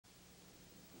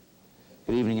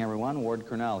Good evening, everyone. Ward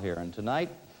Cornell here. And tonight,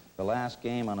 the last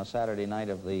game on a Saturday night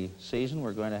of the season,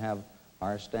 we're going to have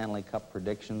our Stanley Cup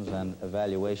predictions and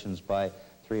evaluations by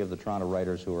three of the Toronto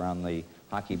writers who are on the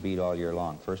hockey beat all year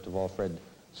long. First of all, Fred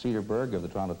Cederberg of the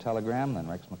Toronto Telegram, then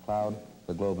Rex MacLeod,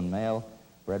 the Globe and Mail,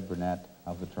 Red Burnett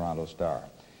of the Toronto Star.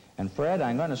 And Fred,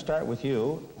 I'm going to start with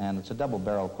you, and it's a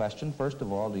double-barrel question. First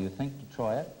of all, do you think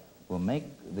Detroit will make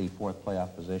the fourth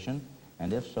playoff position?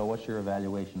 And if so, what's your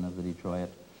evaluation of the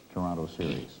Detroit-Toronto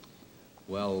series?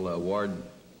 Well, Ward,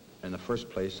 in the first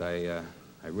place, I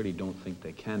really don't think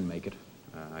they can make it.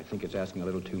 I think it's asking a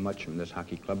little too much from this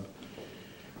hockey club,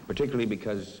 particularly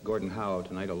because Gordon Howe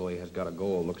tonight, although he has got a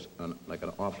goal, looks like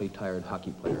an awfully tired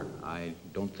hockey player. I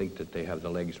don't think that they have the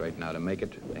legs right now to make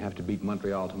it. They have to beat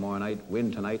Montreal tomorrow night,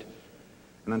 win tonight,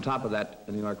 and on top of that,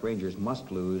 the New York Rangers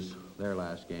must lose their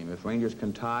last game. If Rangers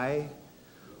can tie,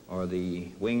 or the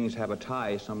Wings have a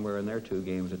tie somewhere in their two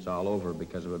games, it's all over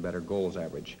because of a better goals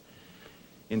average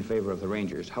in favor of the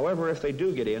Rangers. However, if they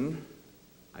do get in,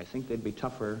 I think they'd be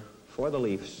tougher for the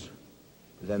Leafs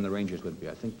than the Rangers would be.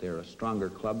 I think they're a stronger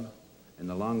club in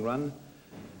the long run.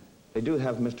 They do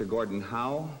have Mr. Gordon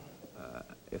Howe.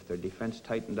 If their defense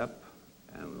tightened up,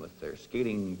 and with their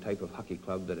skating type of hockey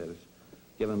club that has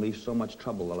given Leafs so much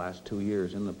trouble the last 2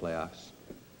 years in the playoffs,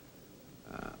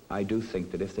 I do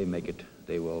think that if they make it,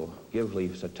 they will give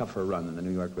Leafs a tougher run than the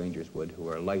New York Rangers would, who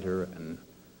are lighter and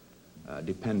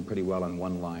depend pretty well on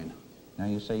one line. Now,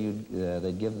 you say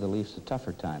they'd give the Leafs a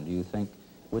tougher time. Do you think,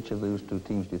 which of those two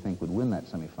teams do you think would win that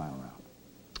semifinal round?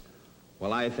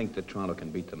 Well, I think that Toronto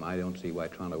can beat them. I don't see why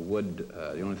Toronto would.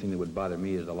 The only thing that would bother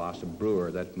me is the loss of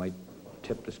Brewer. That might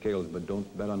tip the scales, but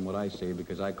don't bet on what I say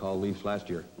because I called Leafs last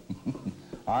year.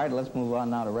 All right, let's move on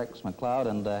now to Rex MacLeod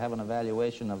and have an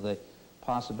evaluation of the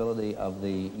possibility of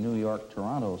the New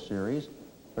York-Toronto series.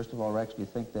 First of all, Rex, do you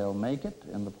think they'll make it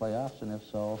in the playoffs? And if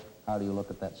so, how do you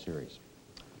look at that series?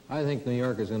 I think New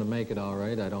York is going to make it all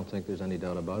right. I don't think there's any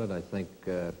doubt about it. I think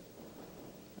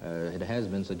it has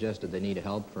been suggested they need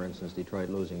help, for instance, Detroit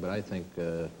losing, but I think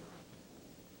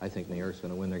New York's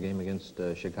going to win their game against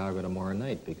Chicago tomorrow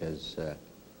night because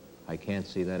I can't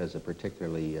see that as a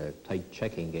particularly tight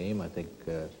checking game. I think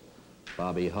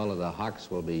Bobby Hull of the Hawks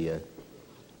will be,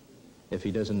 if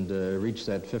he doesn't reach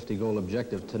that 50-goal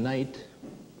objective tonight,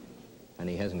 and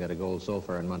he hasn't got a goal so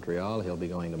far in Montreal, he'll be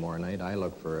going tomorrow night. I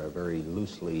look for a very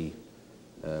loosely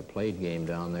played game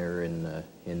down there in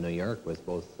New York with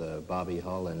both Bobby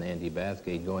Hull and Andy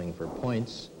Bathgate going for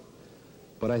points.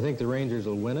 But I think the Rangers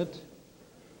will win it.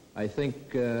 I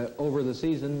think over the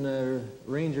season,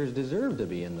 Rangers deserve to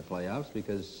be in the playoffs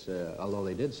because although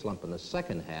they did slump in the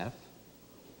second half,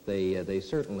 they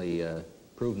certainly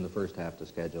proved in the first half of the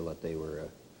schedule that they were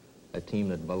a team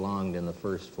that belonged in the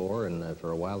first four, and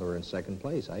for a while they were in second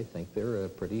place. I think they're a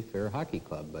pretty fair hockey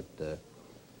club, but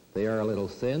they are a little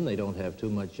thin. They don't have too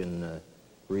much in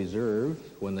reserve.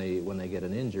 When they get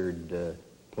an injured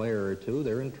player or two,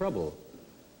 they're in trouble.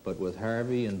 But with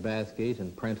Harvey and Bathgate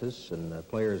and Prentice and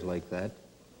players like that,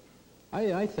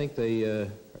 I think they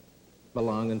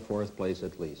belong in fourth place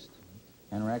at least.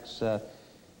 And Rex,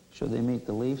 should they meet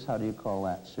the Leafs, how do you call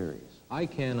that series? I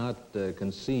cannot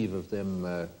conceive of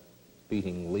them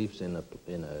beating Leafs in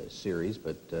a series,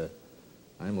 but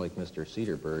I'm like Mr.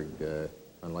 Cederberg.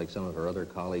 Unlike some of our other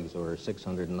colleagues who are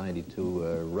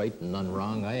 692 right and none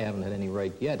wrong, I haven't had any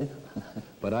right yet.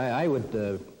 But I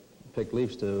would pick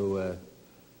Leafs to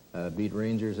beat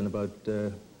Rangers in about,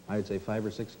 I'd say, 5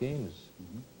 or 6 games.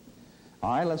 Mm-hmm.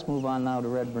 All right, let's move on now to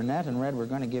Red Burnett. And Red, we're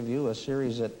going to give you a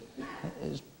series that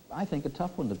is, I think, a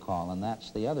tough one to call, and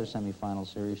that's the other semifinal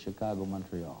series,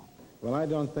 Chicago-Montreal. Well, I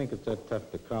don't think it's that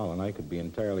tough to call, and I could be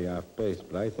entirely off base,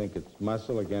 but I think it's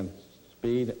muscle against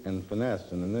speed and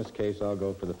finesse, and in this case, I'll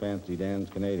go for the Fancy Dan's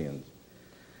Canadians.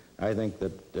 I think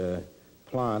that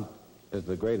Plante is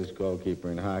the greatest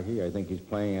goalkeeper in hockey. I think he's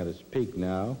playing at his peak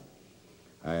now.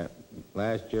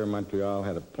 Last year, Montreal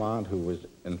had a Plante who was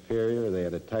inferior. They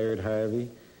had a tired Harvey.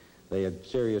 They had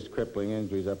serious crippling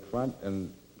injuries up front,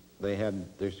 and they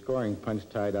had their scoring punch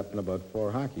tied up in about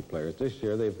 4 hockey players. This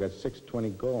year, they've got 6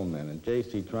 20-goal men, and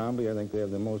J.C. Trombley, I think they have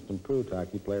the most improved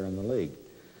hockey player in the league.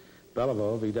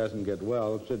 Beliveau, if he doesn't get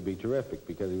well, should be terrific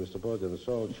because he was supposed to have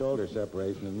a shoulder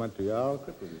separation in Montreal,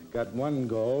 got 1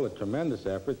 goal, a tremendous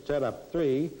effort, set up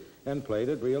 3, and played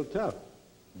it real tough.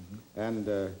 Mm-hmm. And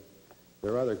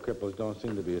their other cripples don't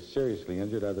seem to be as seriously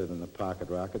injured other than the pocket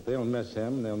rocket. They'll miss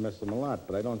him, and they'll miss him a lot,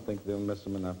 but I don't think they'll miss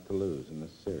him enough to lose in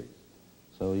this series.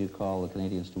 So you call the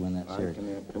Canadians to win that series.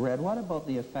 Red, what about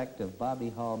the effect of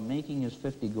Bobby Hull making his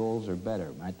 50 goals or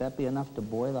better? Might that be enough to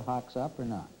buoy the Hawks up or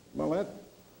not? Well,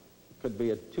 could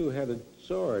be a two-headed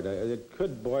sword. It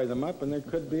could buoy them up, and there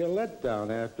could be a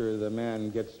letdown after the man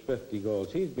gets 50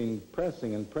 goals. He's been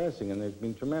pressing and pressing, and there's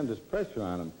been tremendous pressure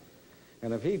on him.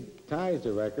 And if he ties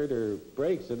the record or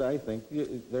breaks it, I think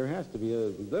there has to be a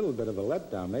little bit of a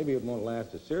letdown. Maybe it won't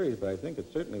last a series, but I think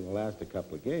it certainly will last a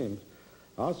couple of games.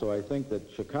 Also, I think that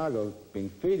Chicago's been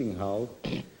feeding Hull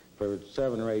for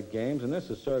 7 or 8 games, and this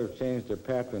has sort of changed their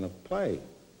pattern of play.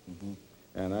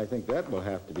 And I think that will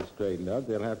have to be straightened out.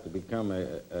 They'll have to become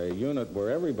a unit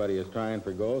where everybody is trying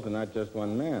for goals and not just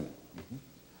one man.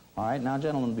 All right, now,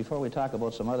 gentlemen, before we talk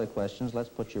about some other questions, let's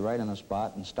put you right on the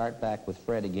spot and start back with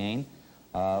Fred again.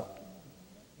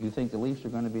 You think the Leafs are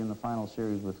going to be in the final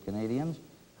series with Canadians?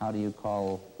 How do you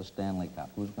call the Stanley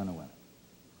Cup? Who's going to win it?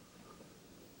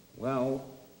 Well,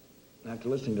 after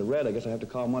listening to Red, I guess I have to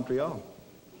call Montreal.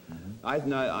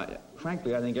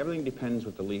 Frankly, I think everything depends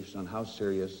with the Leafs on how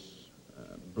serious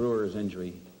Brewer's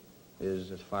injury is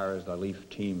as far as the Leaf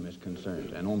team is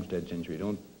concerned, and Olmsted's injury.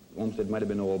 Olmsted might have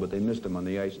been old, but they missed him on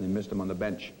the ice and they missed him on the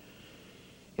bench.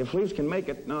 If Leafs can make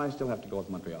it, no, I still have to go with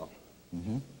Montreal.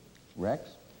 Rex?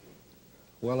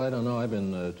 Well, I don't know. I've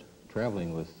been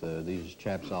traveling with these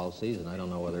chaps all season. I don't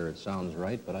know whether it sounds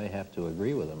right, but I have to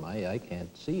agree with them. I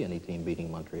can't see any team beating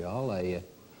Montreal.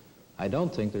 I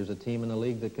don't think there's a team in the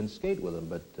league that can skate with them,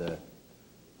 but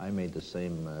I made the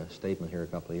same statement here a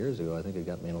couple of years ago. I think it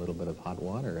got me in a little bit of hot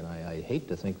water, and I hate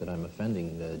to think that I'm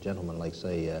offending gentlemen like,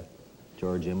 say,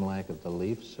 George Imlach of the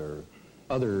Leafs or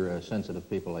other sensitive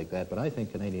people like that, but I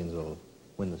think Canadians will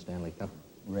win the Stanley Cup.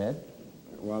 Red?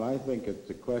 Well, I think it's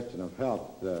a question of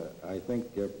health. I think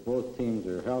if both teams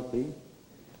are healthy,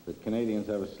 the Canadians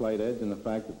have a slight edge in the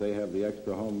fact that they have the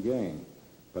extra home game.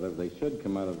 But if they should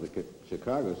come out of the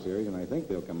Chicago series, and I think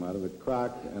they'll come out of it,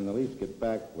 Croc and the Leafs get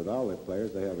back with all their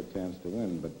players, they have a chance to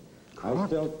win. But I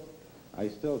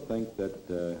still think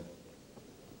that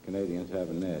Canadians have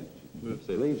an edge.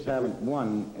 The Leafs haven't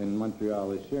won in Montreal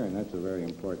this year, and that's a very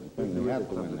important thing. They have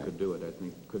to win that. Could do it. I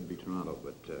think it could be Toronto,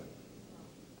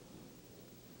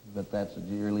 but that's,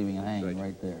 you're leaving it hanging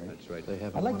right there. That's right. They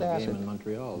haven't won a game in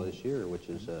Montreal this year, which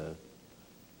is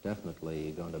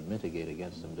definitely going to mitigate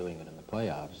against them doing it in the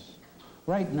playoffs.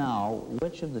 Right now,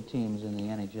 which of the teams in the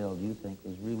NHL do you think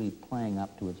is really playing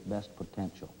up to its best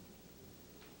potential?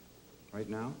 Right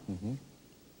now?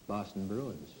 Boston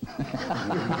Bruins.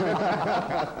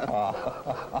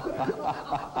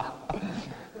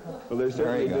 Well, they're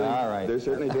certainly All right.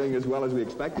 doing as well as we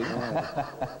expected.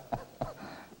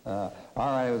 All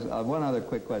right, one other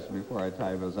quick question before our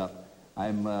time goes up.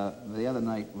 The other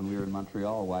night when we were in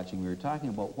Montreal watching, we were talking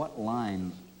about what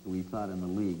lines we thought in the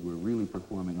league were really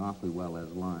performing awfully well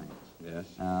as lines. Yes.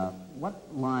 What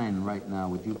line right now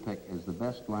would you pick as the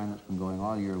best line that's been going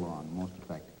all year long, most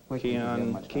effective?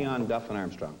 Keon, Duff, and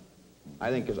Armstrong. I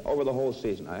think is over the whole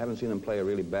season. I haven't seen them play a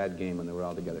really bad game when they were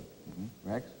all together.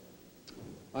 Rex?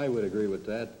 I would agree with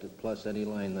that, plus any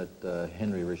line that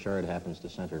Henry Richard happens to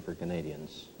center for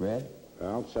Canadians. Red?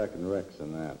 I'll second Rex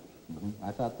in that.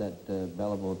 I thought that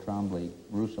Beliveau, Tremblay,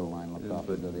 Russo line looked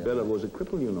awfully good. Beliveau was a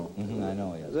cripple, you know. I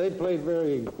know, yes. They played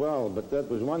very well, but that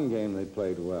was one game they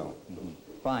played well.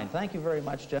 Fine. Thank you very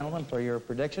much, gentlemen, for your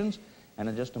predictions. And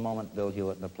in just a moment, Bill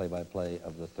Hewitt in the play-by-play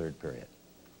of the third period.